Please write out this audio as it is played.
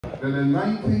that in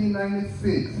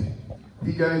 1996,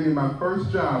 he gave me my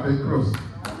first job at Crystal.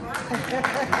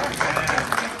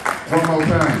 One more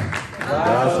time.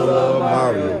 God so loved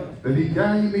Mario. That he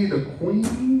gave me the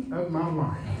queen of my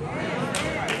life.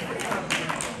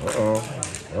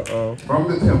 From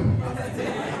the temple.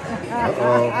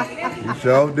 You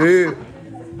sure did.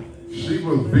 She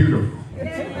was beautiful.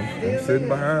 I'm sitting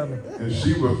behind her. And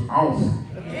she was awesome.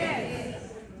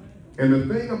 And the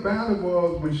thing about it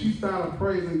was, when she started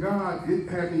praising God, it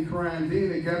had me crying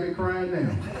then, it got me crying now.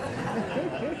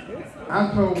 I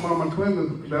told Mama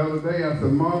Clemens the other day, I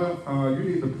said, Mother, you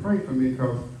need to pray for me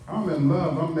because I'm in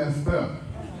love, I'm messed up.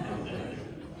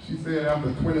 She said,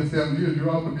 after 27 years, you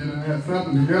ought to be to have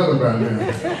something together by now.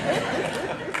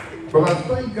 But I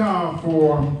thank God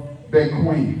for that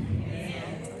queen.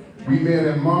 We met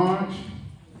in March.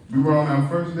 We were on our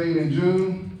first date in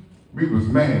June. We was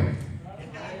married.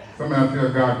 Somebody tell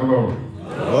God glory.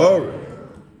 Glory.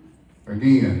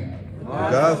 Again.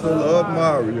 God so loved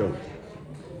Mario.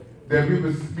 That we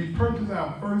purchased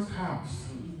our first house.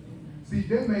 See,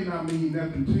 that may not mean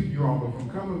nothing to you all, but from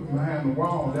coming from behind the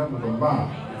wall, that was a lot.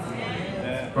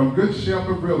 From Good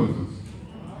Shepherd Realtors.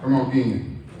 Come on,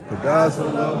 again. But God so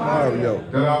loved Mario.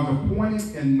 That I was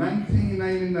appointed in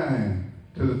 1999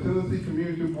 to the Tennessee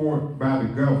Community Board by the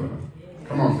governor.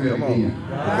 Come on, say it again.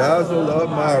 But God so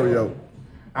loved Mario.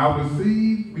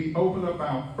 We opened up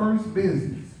our first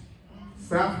business,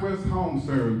 Southwest Home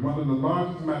Service, one of the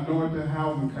largest minority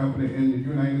housing companies in the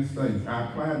United States.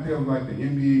 Our clientele is like the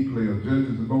NBA players,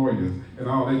 judges, lawyers, and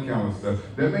all that kind of stuff.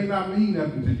 That may not mean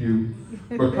nothing to you,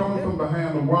 but coming from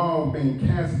behind the wall, being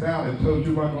cast out and told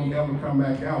you weren't going to ever come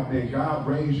back out, then God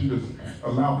raised you to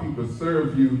allow people to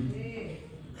serve you.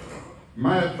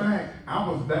 Matter of fact, I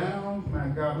was down. My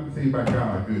God, let me tell you about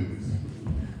God's goodness.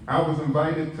 I was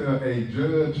invited to a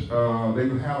judge. They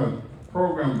would have a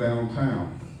program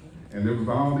downtown. And there was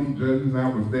all these judges, and I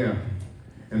was there.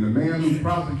 And the man who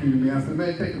prosecuted me, I said,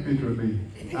 man, take a picture of me.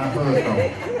 I heard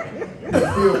him. He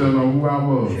still don't know who I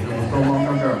was. It was so long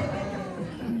ago.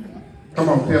 Come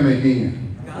on, tell me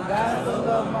again.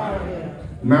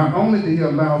 Not only did he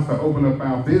allow us to open up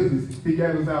our business, he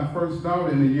gave us our first daughter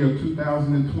in the year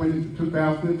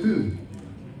 2002.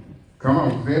 Come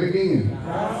on, say it again.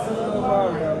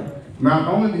 Not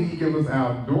only did he give us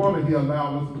our daughter, he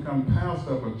allowed us to become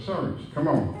pastor of a church. Come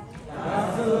on.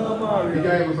 He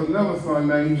gave us another son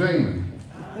named Jamin.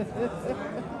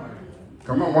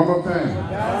 Come on, one more time.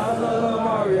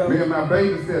 Me and my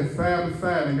baby sat side by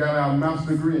side and got our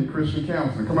master's degree in Christian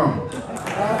counseling. Come on.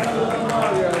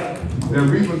 That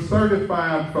we were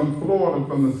certified from Florida,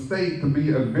 from the state, to be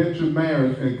adventure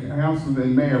marriage and counselors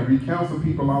and marriage. We counsel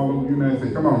people all over the United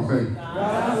States. Come on, say.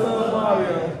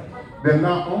 That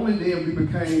not only then we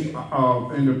became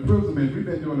in imprisonment, we've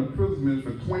been doing imprisonment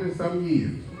for 20-some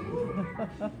years.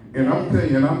 And I'm telling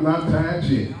you, and I'm not tired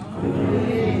yet.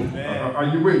 Are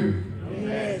you with me?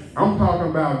 Yes. I'm talking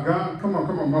about God. Come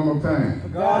on, one more time.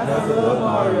 God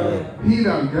He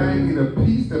done gave me the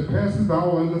peace that passes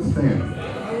all understanding.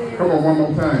 Come on, one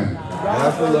more time.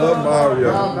 God so loved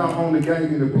Mario. God not only gave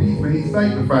me the peace, but he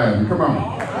sanctified me. Come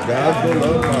on. God so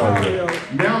loved Mario.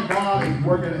 Now God is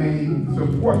working a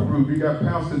support group. You got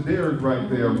Pastor Derek right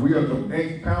there. We are the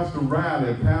ex-Pastor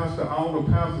Riley, Pastor, all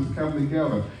the pastors come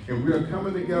together. And we are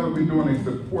coming together, we're doing a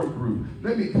support group.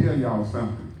 Let me tell y'all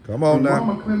something. Come on now.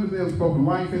 Mama Clemens spoke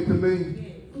life into me.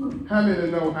 How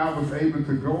many know I was able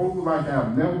to go like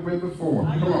I've never been before?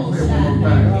 Come on, say it one more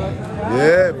time.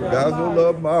 Yeah, God so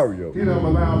loved Mario. He don't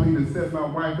allow me to set my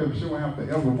wife up. She won't have to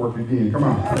ever work again. Come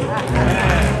on.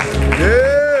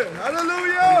 Yeah,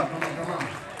 hallelujah. Come on.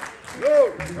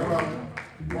 Come on.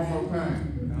 One more time.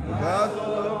 God so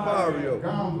loved Mario.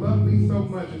 God loved me so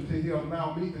much until he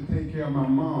allowed me to take care of my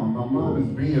mom. My mom is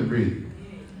bedridden.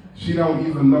 She don't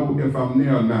even know if I'm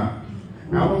there or not.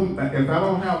 If I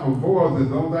don't have a voice, as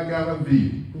long as I got a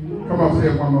V. Come on, say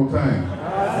it one more time.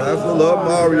 God so loved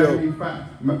Mario.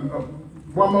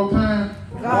 One more time.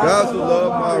 God so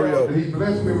loved Mario. He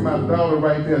blessed me with my daughter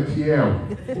right there, Tiara.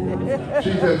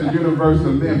 She's at the University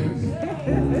of Memphis.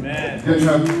 Getting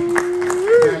her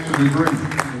bachelor's degree.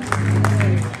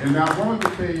 And I wanted to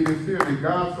tell you this here, that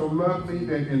God so loved me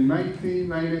that in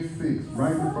 1996,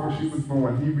 right before she was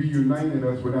born, he reunited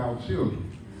us with our children.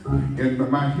 And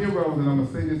my heroes, and I'm going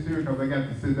to say this here because I got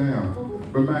to sit down,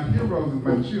 but my heroes is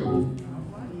my children.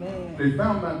 They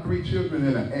found my 3 children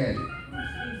in an attic.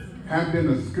 Haven't been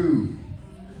to school.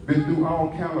 Been through all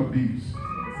kind of abuse.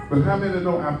 But how many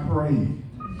know I prayed?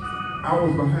 I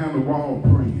was behind the wall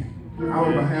praying. I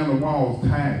was behind the walls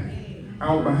tithing.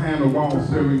 out behind the wall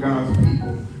serving God's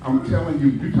people. I'm telling you,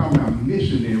 you're talking about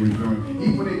missionary journey.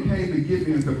 Even when they came to get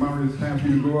me and said, Murray, it's time for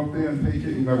you to go up there and take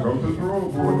it, go to the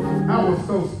parole board. I was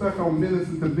so stuck on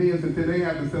ministering to Vince until they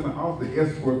had to send an officer to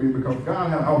escort me because God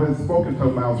had already spoken to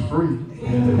them I was free.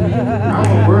 I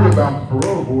was worried about the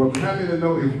parole board. I'm happy to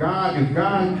know if God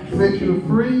set you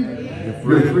free,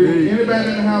 you're free. Anybody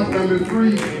in the house can be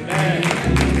free.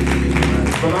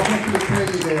 But I want you to tell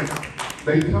you that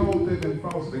they told them in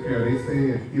foster care, they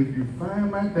said, if you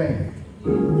find my dad,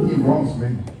 he wants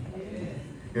me.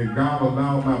 And God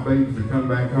allowed my babies to come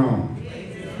back home.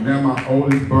 Now my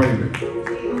oldest baby,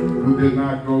 who did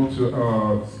not go to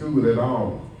school at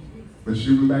all, but she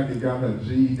went back and got her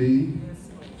GED.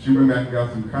 She went back and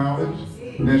got some college.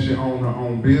 Then she owned her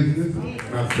own business.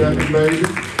 My second baby,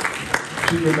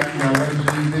 she went back and got her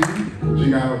GED. She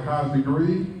got her college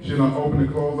degree. She done opened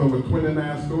and closed over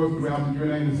 29 stores throughout the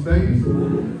United States.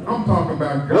 I'm talking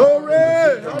about God.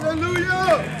 Glory!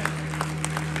 Hallelujah!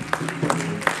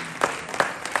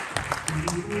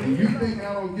 And you think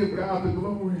I don't give God the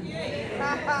glory? You think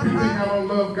I don't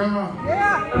love God?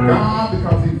 God,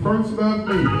 because he first loved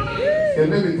me. And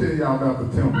let me tell y'all about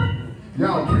the temple.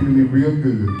 Y'all treated me real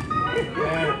good.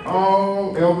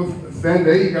 Oh, Elvis,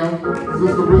 there you go.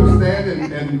 Sister Ruth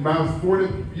Stan and my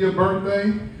 40th year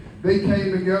birthday, they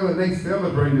came together and they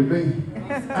celebrated me.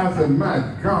 I said, my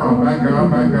God, my God,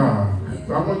 my God.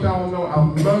 So I want y'all to know I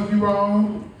love you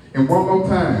all. And one more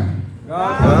time.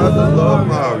 God love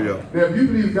Mario. Now, if you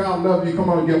believe God loves you, come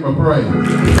on and give him a praise.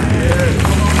 Yes.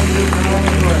 Come on and give God a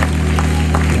praise.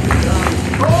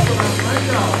 Thank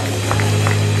God.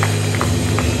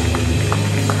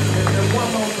 And one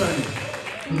more thing.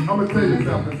 I'm going to tell you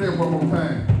something. Say it one more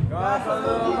time. God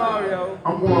love Mario.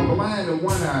 I'm going blind in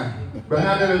one eye, but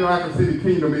how did I know I can see the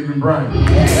kingdom even brighter?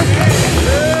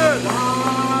 Yes.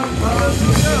 God loves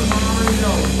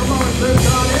Mario. Come on and bless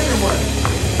God anyway.